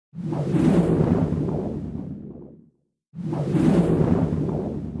This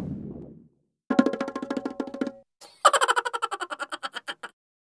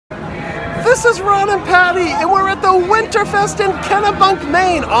is Ron and Patty, and we're at the Winterfest in Kennebunk,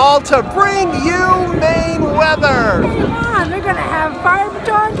 Maine, all to bring you Maine weather. Hey Ron, they're gonna have fire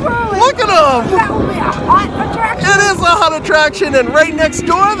batons rolling. Look at them! That will be a hot attraction. It is a hot attraction, and right next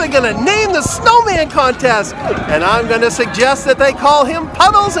door they're gonna name the snowman contest. And I'm gonna suggest that they call him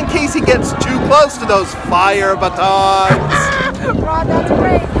Puddles in case he gets too close to those fire batons. Ron, that's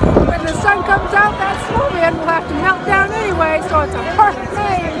great. When the sun comes out, that snowman will have to melt down anyway, so it's a perfect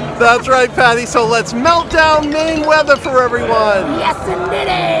name. That's right, Patty, so let's melt down Maine weather for everyone. Yes,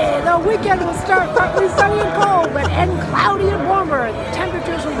 indeed. The weekend will start partly sunny and cold, but end cloudy and warmer. The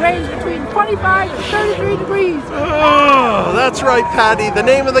temperatures will range between 25 to 33 degrees. Oh, that's right, Patty. The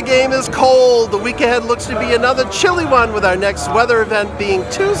name of the game is cold. The week ahead looks to be another chilly one, with our next weather event being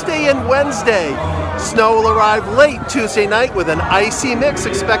Tuesday and Wednesday. Snow will arrive late Tuesday night with an icy mix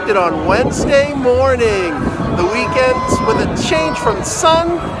expected on Wednesday morning. The weekends with a change from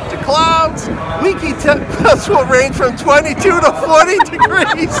sun to clouds. Weekly temperatures will range from 22 to 40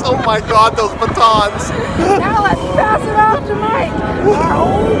 degrees. Oh my God, those batons. Now let's pass it off to Mike, our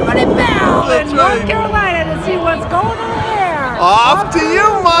old buddy pal in North Carolina, to see what's going on there. Off to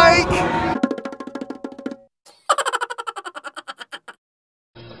you, Mike.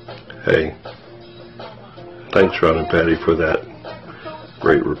 Hey, thanks Ron and Patty for that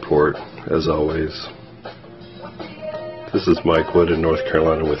great report, as always. This is Mike Wood in North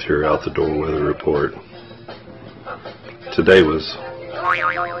Carolina with your out the door weather report. Today was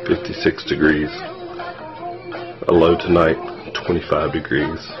 56 degrees. A low tonight, 25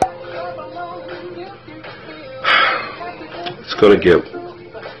 degrees. It's going to get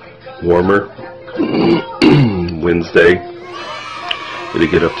warmer. Wednesday, it'll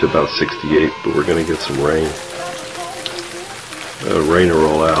get up to about 68, but we're going to get some rain. Rain will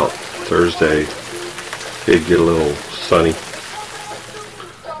roll out. Thursday, it'll get a little sunny.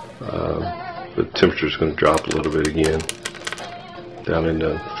 The temperature's going to drop a little bit again, down in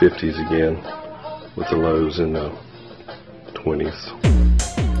the 50s again, with the lows in the 20s.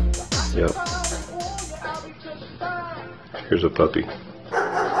 Yep. Here's a puppy.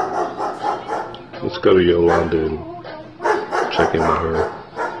 Let's go to Yolanda and check in with her.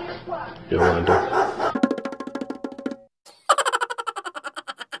 Yolanda.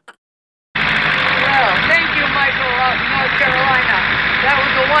 That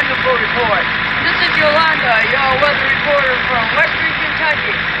was a wonderful report. This is Yolanda, your weather reporter from Western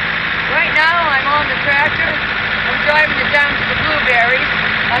Kentucky. Right now I'm on the tractor. I'm driving it down to the blueberries.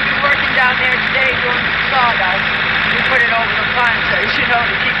 I've been working down there today doing some sawdust. We put it over the planters,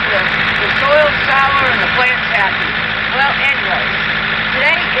 to keep the soil sour and the plants happy. Well, anyway,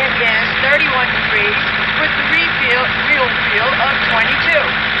 today it is 31 degrees with the real feel of 22.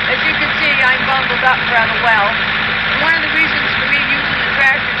 As you can see, I'm bundled up rather well. One of the reasons for me using the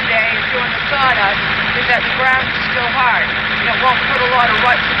tractor today and doing the sawdust is that the ground is still hard. It won't put a lot of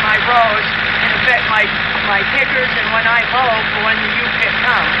ruts in my rows and affect my pickers and when I mow for when the new pick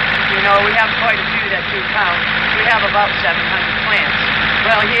comes. We have quite a few that do count. We have about 700 plants.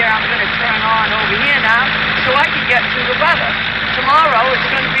 Well, here I'm going to turn on over here now so I can get to the weather. Tomorrow it's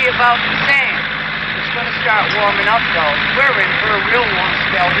going to be about the same. It's going to start warming up though. We're in for a real warm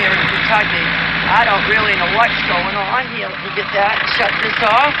spell here in Kentucky. I don't really know what's going on. Here, let me get that and shut this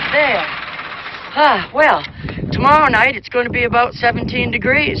off. There. Well, tomorrow night it's going to be about 17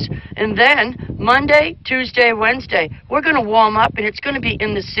 degrees. And then Monday, Tuesday, Wednesday, we're going to warm up and it's going to be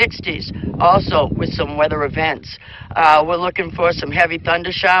in the 60s. Also with some weather events. We're looking for some heavy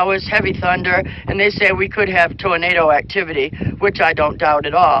thunder showers, heavy thunder, and they say we could have tornado activity, which I don't doubt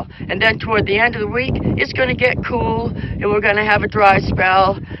at all. And then toward the end of the week, it's going to get cool and we're going to have a dry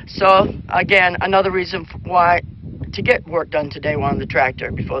spell. So again, another reason why to get work done today on the tractor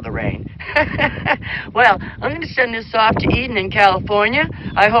before the rain. Well, I'm going to send this off to Eden in California.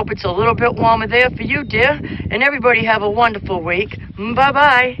 I hope it's a little bit warmer there for you, dear. And everybody have a wonderful week.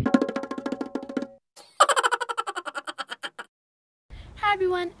 Bye-bye. Hi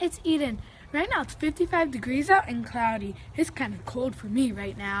everyone, it's Eden. Right now it's 55 degrees out and cloudy. It's kind of cold for me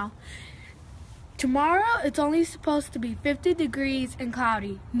right now. Tomorrow it's only supposed to be 50 degrees and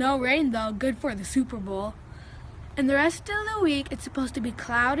cloudy. No rain though, good for the Super Bowl. And the rest of the week it's supposed to be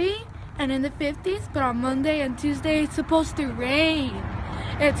cloudy and in the 50s, but on Monday and Tuesday it's supposed to rain.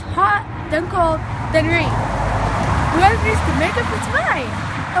 It's hot, then cold, then rain. Whoever needs to make up its mind.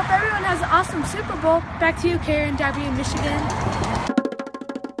 Hope everyone has an awesome Super Bowl. Back to you, Karen, Darby, in Michigan.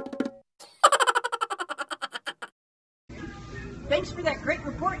 Thanks for that great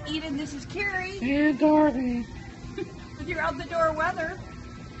report, Eden, this is Carrie And Darby. with your out the door weather.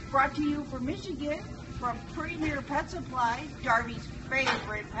 Brought to you from Michigan from Premier Pet Supply, Darby's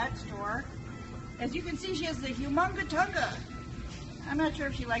favorite pet store. As you can see, she has the Humunga Tunga. I'm not sure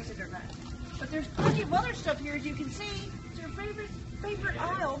if she likes it or not. But there's plenty of other stuff here, as you can see. It's her favorite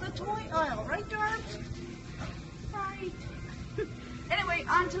aisle, the toy aisle. Right, Darbs? Right. Anyway,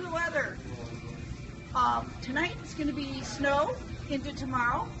 on to the weather. Tonight it's going to be snow into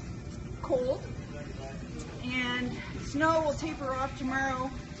tomorrow, cold, and snow will taper off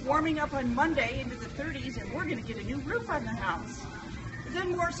tomorrow, warming up on Monday into the 30s, and we're going to get a new roof on the house.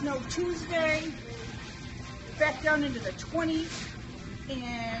 Then more snow Tuesday, back down into the 20s,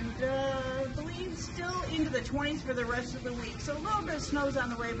 and I believe still into the 20s for the rest of the week. So a little bit of snow's on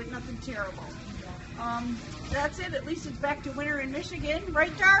the way, but nothing terrible. That's it. At least it's back to winter in Michigan,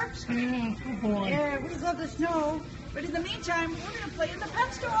 right, Darbs? Yeah, we love the snow. But in the meantime, we're going to play in the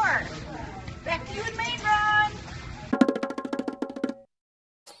pet store. Back to you in Main Run.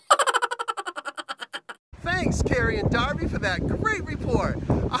 Thanks, Carrie and Darby, for that great report.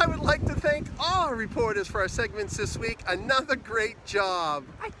 I would like to thank all our reporters for our segments this week. Another great job.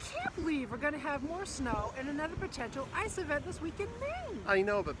 I can't believe we're going to have more snow and another potential ice event this week in Maine. I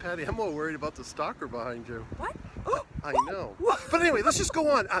know, but Patty, I'm more worried about the stalker behind you. What? I know. But anyway, let's just go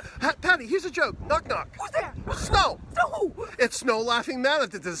on. Patty, here's a joke. Knock, knock. Who's there? Snow. No. It's Snow laughing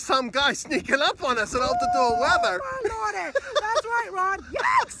mad that there's some guy sneaking up on us at out the door weather. Oh, my lordy. That's right, Ron.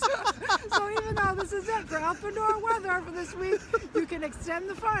 Yikes! So even though this is it for out the door weather for this week, you can extend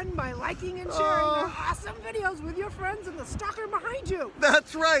the fun by liking and sharing our awesome videos with your friends and the stalker behind you.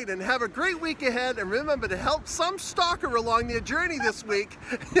 That's right, and have a great week ahead, and remember to help some stalker along their journey this week.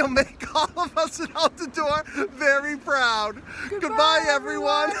 You'll make all of us at Out the Door very proud. Goodbye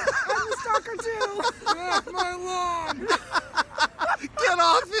everyone. And the stalker too. Get off my lawn! Get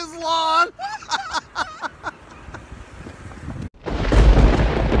off his lawn.